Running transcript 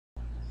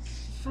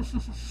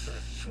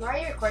Why are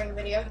you recording a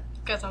video?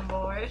 Because I'm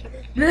bored.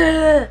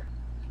 I'm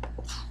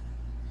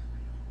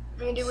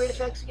gonna do weird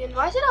effects again.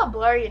 Why is it all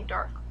blurry and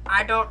dark?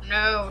 I don't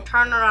know.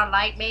 Turn on a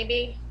light,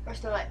 maybe. Where's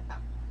the light?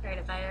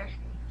 Right there.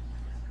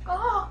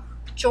 Oh.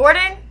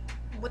 Jordan,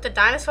 with the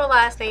dinosaur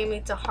last name,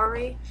 needs a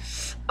hurry.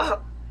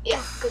 Oh.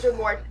 Yeah, because we're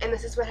bored, and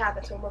this is what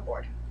happens when we're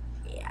bored.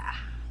 Yeah.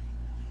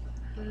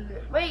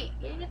 Wait,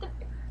 you get the.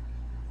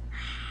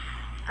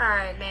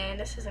 Alright, man,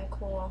 this isn't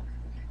cool.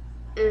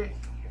 She's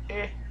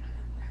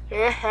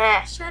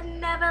Should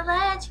never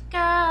let you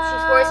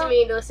go. forcing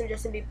me to listen to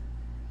Justin Bieber.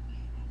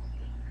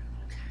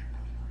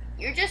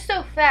 You're just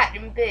so fat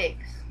and big.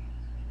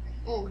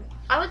 Ooh,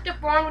 I look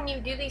up wrong when you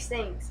do these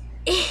things.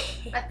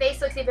 My face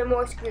looks even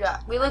more screwed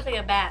up. We look like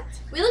a bat.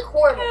 We look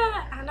horrible.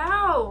 Yeah, I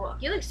know.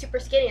 You look super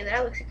skinny, and then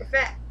I look super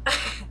fat.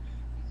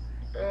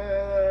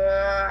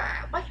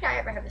 Why can't I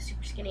ever have the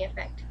super skinny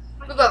effect?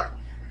 Move over.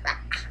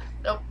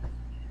 Nope.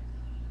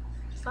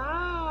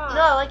 Stop.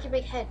 No, I like your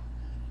big head.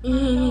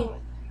 Ooh,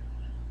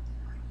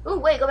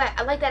 wait, go back.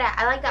 I like that.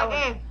 I like that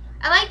one.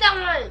 I like that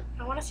one.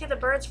 I want to see the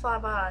birds fly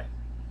by.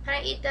 Can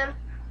I eat them?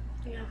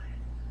 Yeah.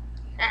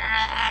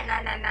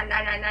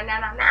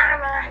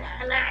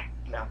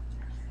 No.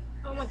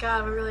 Oh my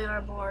god, we really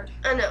are bored.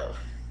 I know.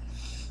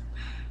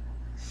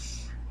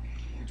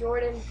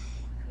 Jordan.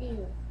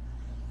 Ew.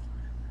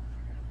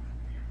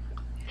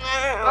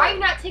 Why are you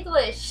not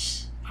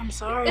ticklish? I'm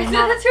sorry.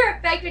 That's her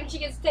effect when she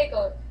gets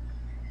tickled.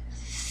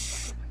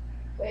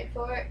 Wait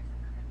for it.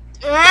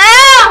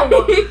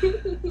 Ow!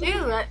 Dude,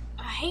 I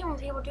hate when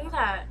people do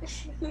that.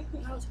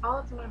 No, it's all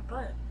up in my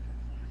butt.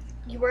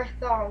 You wear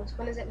thongs.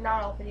 When is it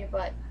not up in your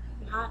butt?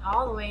 Not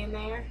all the way in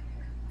there.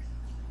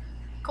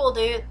 Cool,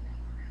 dude.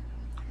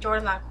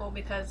 Jordan's not cool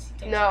because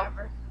he takes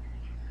forever.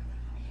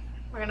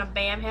 We're gonna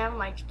ban him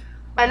like.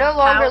 I no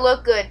longer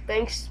look good,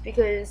 thanks,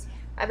 because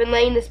I've been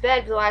laying in this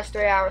bed for the last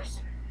 3 hours.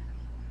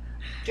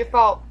 It's your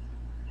fault.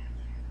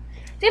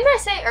 Didn't I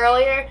say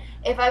earlier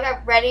if I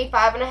got ready if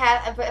I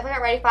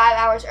got ready 5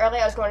 hours early,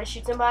 I was going to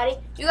shoot somebody?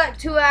 You got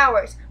 2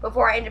 hours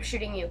before I end up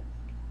shooting you.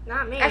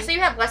 Not me. Actually,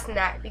 you have less than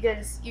that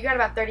because you got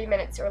about 30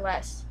 minutes or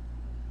less.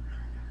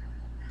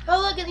 Oh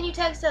look, and then you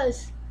text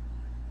us.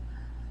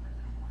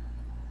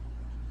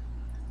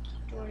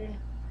 Jordan.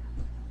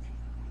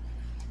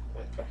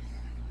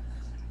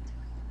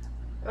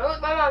 I don't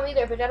like my mom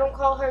either, but I don't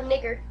call her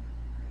nigger.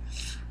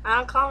 I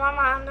don't call my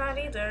mom that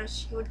either.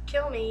 She would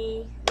kill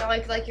me.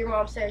 Not like your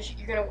mom says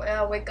you're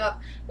gonna wake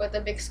up with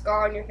a big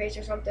scar on your face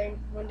or something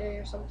one day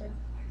or something.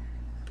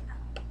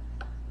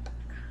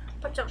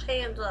 Put your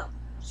hands up.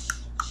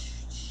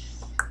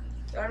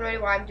 I don't know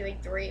why I'm doing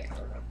 3. I don't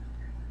know.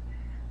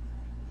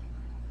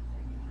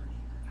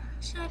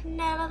 Should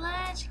never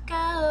let you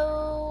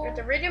go. I have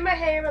to redo my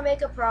hair and my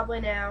makeup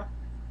probably now,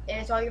 and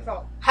it's all your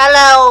fault.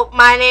 Hello,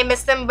 my name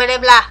is Simbly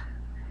Blah.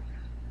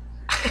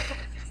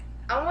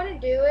 I want to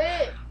do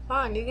it.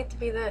 Fine, you get to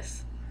be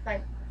this.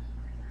 Fine.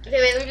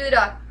 Okay, wait, let me do the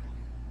dog.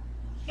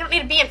 You don't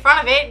need to be in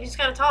front of it. You just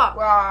gotta talk.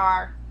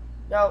 Rawr.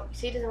 No,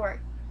 see, it doesn't work.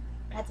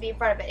 I have to be in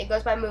front of it. It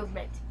goes by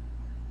movement.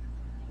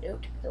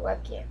 Note the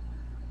webcam.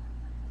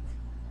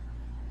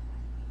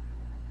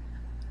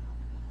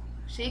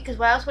 See, because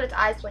why else would its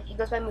eyes blink? It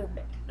goes by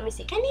movement. Let me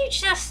see. Can you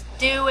just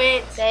do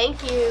it?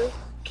 Thank you.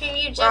 Can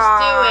you just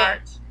Rawr.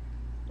 do it?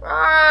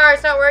 Rawr,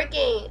 it's not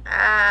working.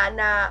 Ah,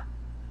 nah.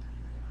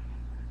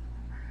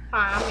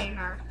 Fine, I'll meet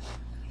her.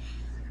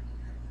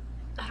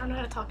 I don't know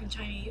how to talk in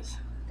Chinese.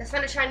 That's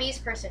not a Chinese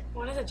person.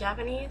 What is it,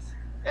 Japanese?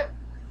 I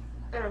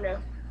don't know.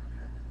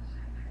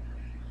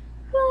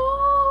 La,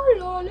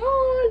 la, la,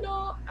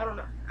 la. I don't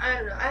know.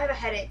 I have a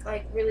headache,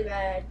 like, really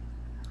bad.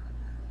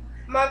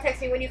 Mom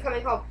texted me, when you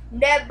coming home?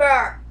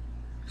 Never!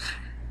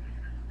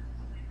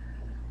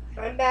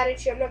 I'm bad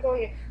at you. I'm not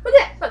going in. Look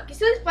at that. Look, you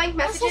see those blank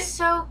messages? This is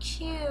so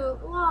cute.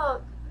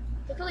 Look.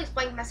 Look at these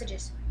blank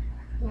messages.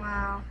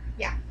 Wow.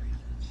 Yeah.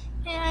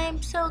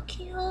 I'm so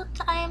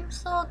cute. I am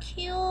so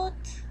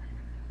cute.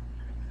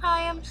 I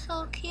am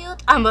so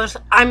cute. I'm a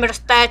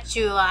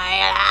statue.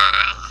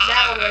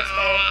 That one was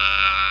there.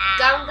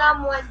 Gum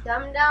gum was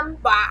dum dum.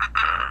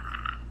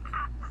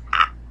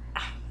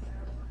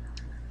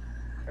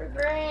 Her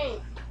brain.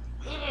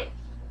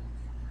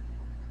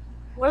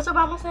 What does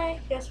Obama say?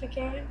 Yes, we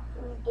can.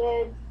 I'm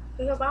dead.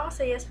 Does Obama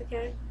say yes, we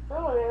can? I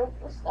don't know.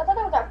 I thought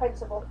that was our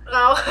principal.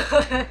 No.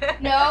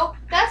 No,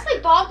 that's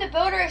like Bob the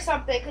Builder or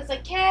something. Because,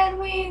 like, can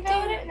we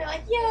build it? And they're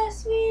like,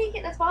 yes, we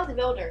can. That's Bob the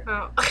Builder.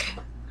 Oh.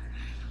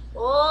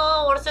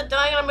 Oh, what is it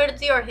doing? I'm ready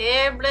to your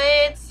hair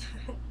blades.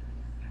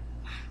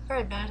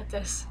 Very bad at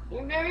this.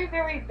 You're very,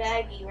 very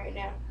baggy right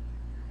now.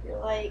 You're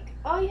like,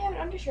 oh, you have an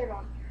undershirt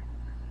on.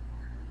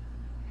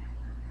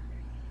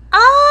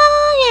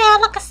 Oh, yeah,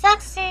 look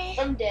sexy.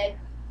 I'm dead.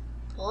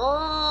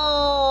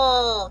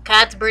 Oh,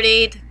 can't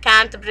breathe,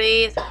 can't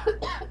breathe.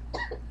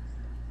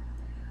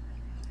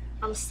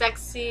 I'm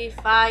sexy,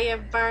 fire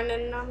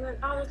burning. Oh,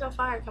 there's no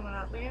fire coming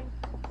up, man.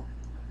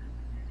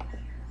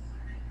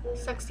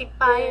 Sexy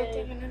fire.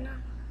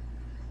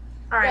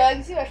 Alright. Yeah, I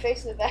can see my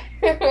face in the back.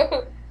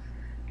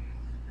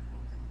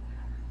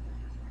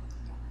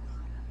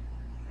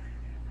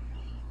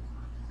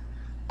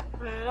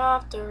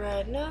 Rudolph the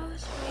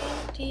red-nosed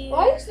reindeer.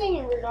 Why are you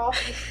singing, Rudolph?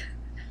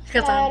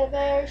 Because Had I'm... a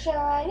very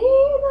shiny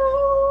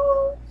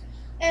nose,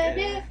 and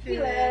if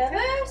you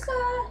ever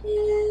saw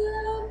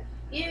him,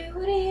 you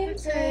would hear him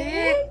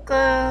say it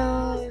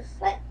glows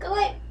like a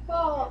light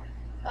bulb.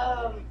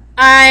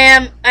 I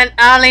am an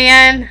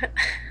alien.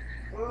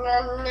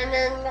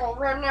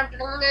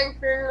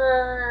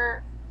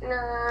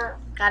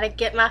 Gotta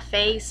get my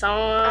face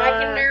on. I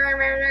can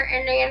remember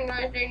Indian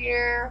voice in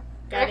you.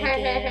 Gotta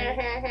get...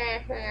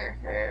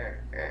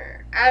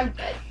 I'm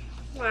good.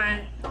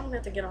 Alright, I'm gonna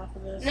have to get off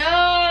of this.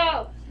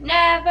 No,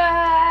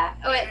 never.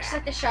 Oh wait,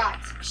 set the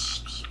shots.